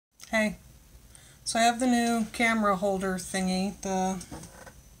Hey, so I have the new camera holder thingy. I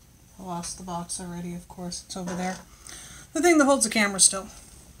lost the box already, of course. It's over there. The thing that holds the camera still.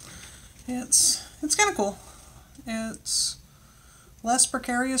 It's kind of cool. It's less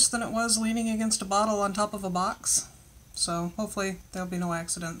precarious than it was leaning against a bottle on top of a box. So hopefully there'll be no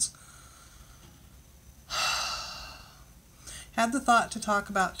accidents. Had the thought to talk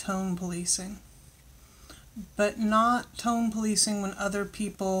about tone policing, but not tone policing when other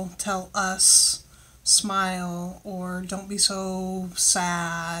people tell us smile or don't be so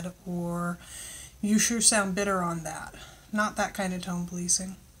sad or you sure sound bitter on that. Not that kind of tone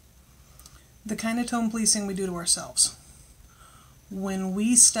policing. The kind of tone policing we do to ourselves. When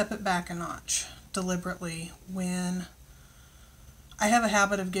we step it back a notch deliberately, when I have a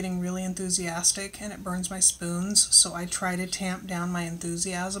habit of getting really enthusiastic and it burns my spoons, so I try to tamp down my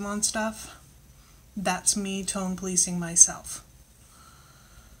enthusiasm on stuff. That's me tone policing myself.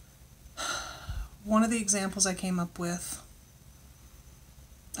 One of the examples I came up with,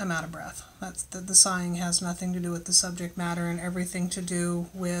 I'm out of breath. The sighing has nothing to do with the subject matter and everything to do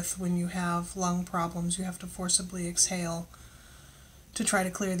with when you have lung problems, you have to forcibly exhale to try to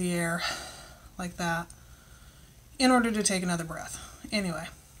clear the air like that in order to take another breath. Anyway,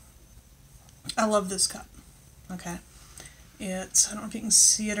 I love this cup. Okay. I don't know if you can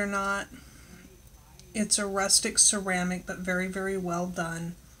see it or not. It's a rustic ceramic, but very, very well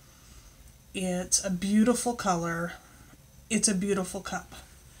done. It's a beautiful color. It's a beautiful cup.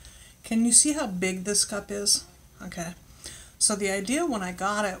 Can you see how big this cup is? Okay. So the idea when I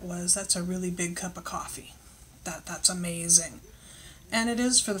got it was that's a really big cup of coffee. That's amazing. And it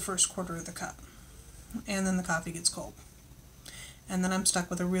is for the first quarter of the cup. And then the coffee gets cold. And then I'm stuck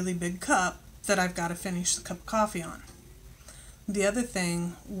with a really big cup that I've got to finish the cup of coffee on. The other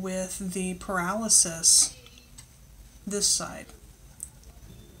thing with the paralysis, this side,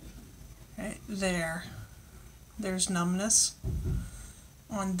 right there's numbness.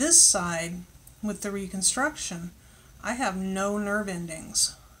 On this side, with the reconstruction, I have no nerve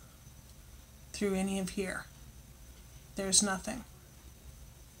endings through any of here. There's nothing.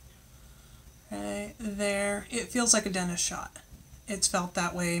 Right there, it feels like a dentist shot. It's felt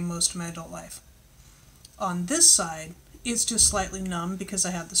that way most of my adult life. On this side, it's just slightly numb because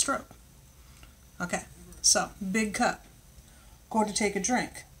I had the stroke. Okay, so big cup. Go to take a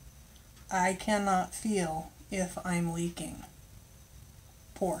drink. I cannot feel if I'm leaking.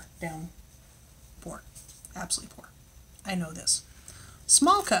 Pour down. Pour. Absolutely pour. I know this.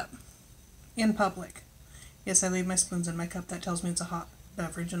 Small cup. In public. Yes, I leave my spoons in my cup. That tells me it's a hot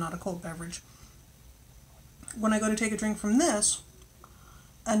beverage and not a cold beverage. When I go to take a drink from this,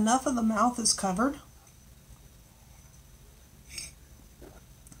 enough of the mouth is covered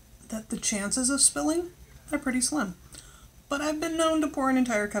that the chances of spilling are pretty slim. But I've been known to pour an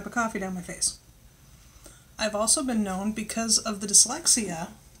entire cup of coffee down my face. I've also been known, because of the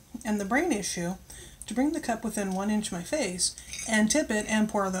dyslexia and the brain issue, to bring the cup within 1 inch of my face and tip it and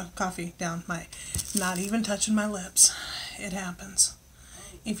pour the coffee down not even touching my lips. It happens.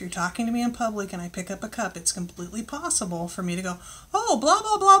 If you're talking to me in public and I pick up a cup, it's completely possible for me to go, oh, blah,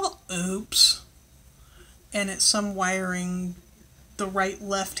 blah, blah, blah, oops. And it's some wiring, the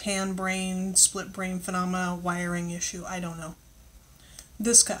right-left hand brain, split brain phenomena, wiring issue. I don't know.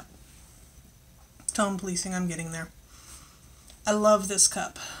 This cup. Tone policing, I'm getting there. I love this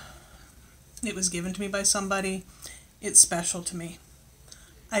cup. It was given to me by somebody. It's special to me.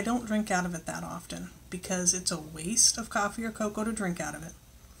 I don't drink out of it that often because it's a waste of coffee or cocoa to drink out of it.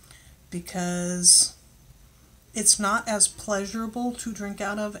 Because it's not as pleasurable to drink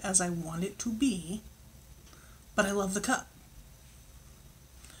out of as I want it to be, but I love the cup.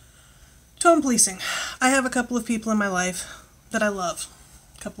 Tone policing. I have a couple of people in my life that I love.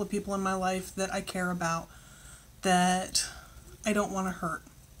 A couple of people in my life that I care about, that I don't want to hurt.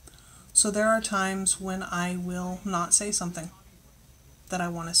 So there are times when I will not say something that I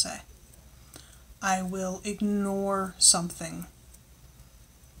want to say. I will ignore something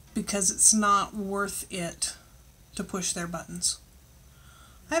because it's not worth it to push their buttons.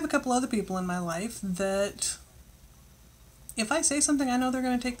 I have a couple other people in my life that if I say something, I know they're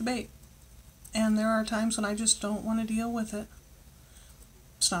going to take the bait. And there are times when I just don't want to deal with it.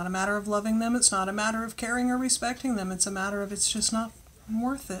 It's not a matter of loving them. It's not a matter of caring or respecting them. It's a matter of it's just not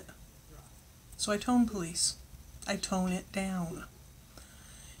worth it. So I tone police. I tone it down.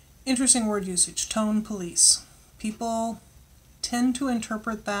 Interesting word usage, tone police. People tend to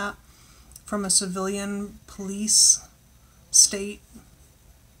interpret that from a civilian police state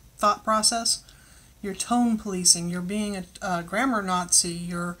thought process. You're tone policing. You're being a grammar Nazi.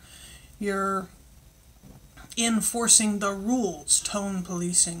 You're Enforcing the rules, tone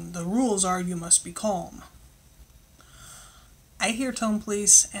policing. The rules are you must be calm. I hear tone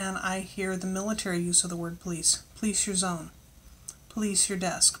police and I hear the military use of the word police. Police your zone. Police your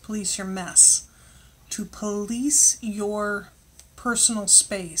desk. Police your mess. To police your personal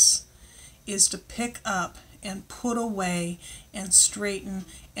space is to pick up and put away and straighten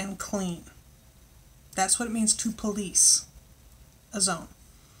and clean. That's what it means to police a zone.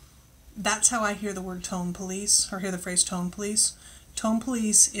 That's how I hear the word tone police, or hear the phrase tone police. Tone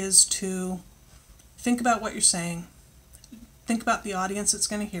police is to think about what you're saying, think about the audience that's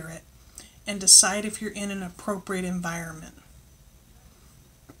going to hear it, and decide if you're in an appropriate environment.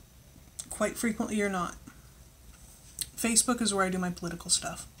 Quite frequently you're not. Facebook is where I do my political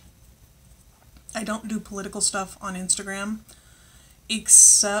stuff. I don't do political stuff on Instagram,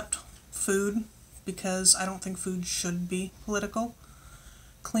 except food, because I don't think food should be political.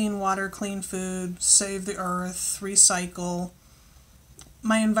 Clean water, clean food, save the earth, recycle.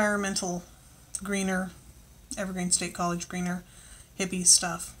 My environmental greener, Evergreen State College greener, hippie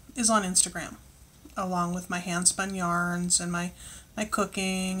stuff is on Instagram, along with my hand-spun yarns and my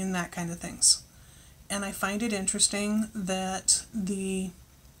cooking and that kind of things. And I find it interesting that the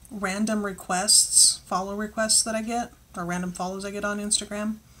random requests, follow requests that I get, or random follows I get on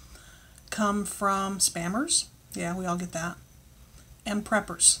Instagram, come from spammers. Yeah, we all get that. And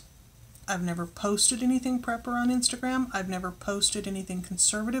preppers. I've never posted anything prepper on Instagram. I've never posted anything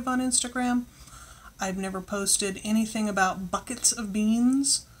conservative on Instagram. I've never posted anything about buckets of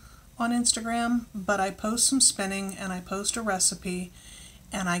beans on Instagram, but I post some spinning and I post a recipe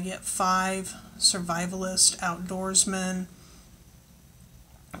and I get 5 survivalist, outdoorsmen,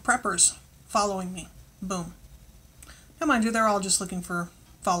 preppers following me. Boom. Now mind you, they're all just looking for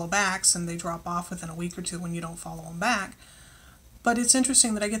follow backs and they drop off within a week or two when you don't follow them back. But it's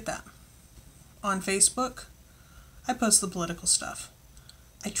interesting that I get that. On Facebook, I post the political stuff.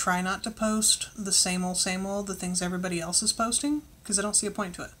 I try not to post the same old, the things everybody else is posting, because I don't see a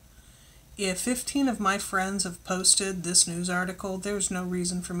point to it. If 15 of my friends have posted this news article, there's no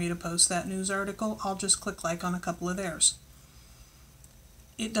reason for me to post that news article. I'll just click like on a couple of theirs.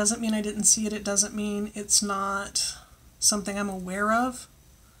 It doesn't mean I didn't see it. It doesn't mean it's not something I'm aware of.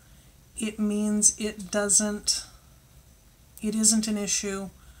 It means it isn't an issue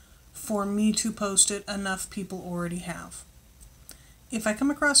for me to post it. Enough people already have. If I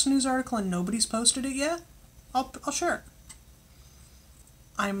come across a news article and nobody's posted it yet, I'll share it.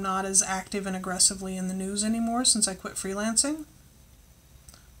 I'm not as active and aggressively in the news anymore since I quit freelancing.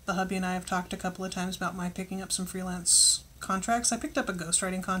 The hubby and I have talked a couple of times about my picking up some freelance contracts. I picked up a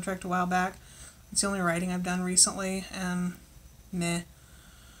ghostwriting contract a while back. It's the only writing I've done recently, and meh.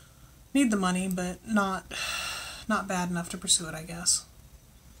 Need the money, but not bad enough to pursue it, I guess.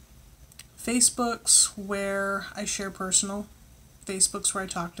 Facebook's where I share personal. Facebook's where I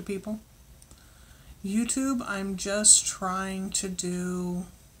talk to people. YouTube, I'm just trying to do...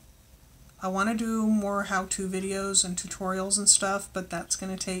 I want to do more how-to videos and tutorials and stuff, but that's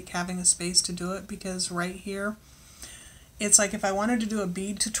going to take having a space to do it, because right here, it's like if I wanted to do a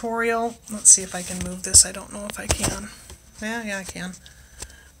bead tutorial... Let's see if I can move this. I don't know if I can. Yeah, I can.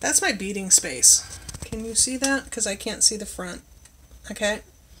 That's my beading space. Can you see that? Because I can't see the front. Okay?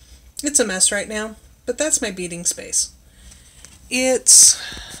 It's a mess right now, but that's my beading space. It's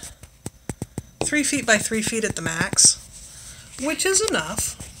 3 feet by 3 feet at the max, which is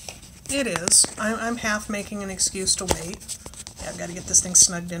enough. It is. I'm half making an excuse to wait. Yeah, I've got to get this thing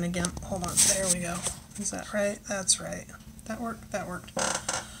snugged in again. Hold on. There we go. Is that right? That's right. That worked? That worked.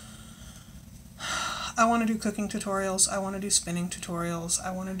 I want to do cooking tutorials. I want to do spinning tutorials.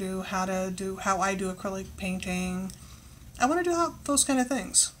 I want to do how I do acrylic painting. I want to do those kind of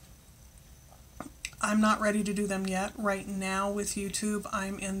things. I'm not ready to do them yet. Right now with YouTube,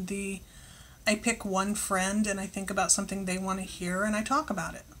 I pick one friend and I think about something they want to hear and I talk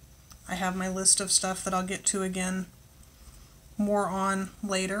about it. I have my list of stuff that I'll get to again more on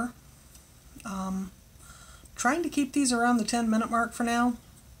later. Trying to keep these around the 10-minute mark for now,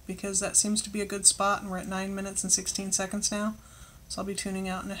 because that seems to be a good spot, and we're at 9 minutes and 16 seconds now. So I'll be tuning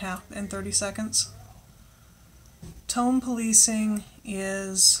out in 30 seconds. Tone policing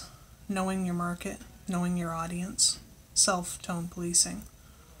is knowing your market, knowing your audience, self-tone policing.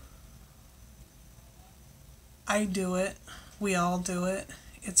 I do it. We all do it.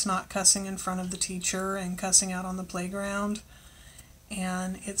 It's not cussing in front of the teacher and cussing out on the playground.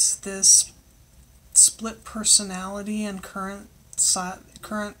 And it's this split personality, and current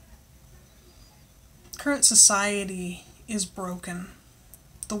society is broken.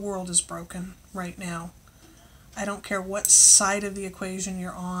 The world is broken right now. I don't care what side of the equation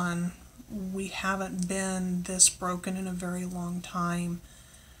you're on, we haven't been this broken in a very long time.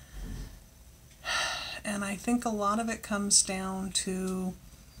 And I think a lot of it comes down to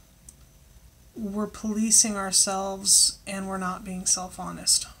we're policing ourselves and we're not being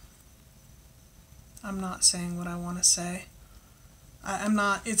self-honest. I'm not saying what I want to say.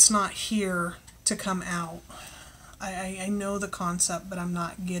 It's not here to come out. I know the concept, but I'm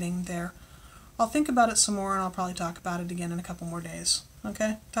not getting there. I'll think about it some more and I'll probably talk about it again in a couple more days.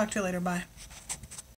 Okay? Talk to you later. Bye.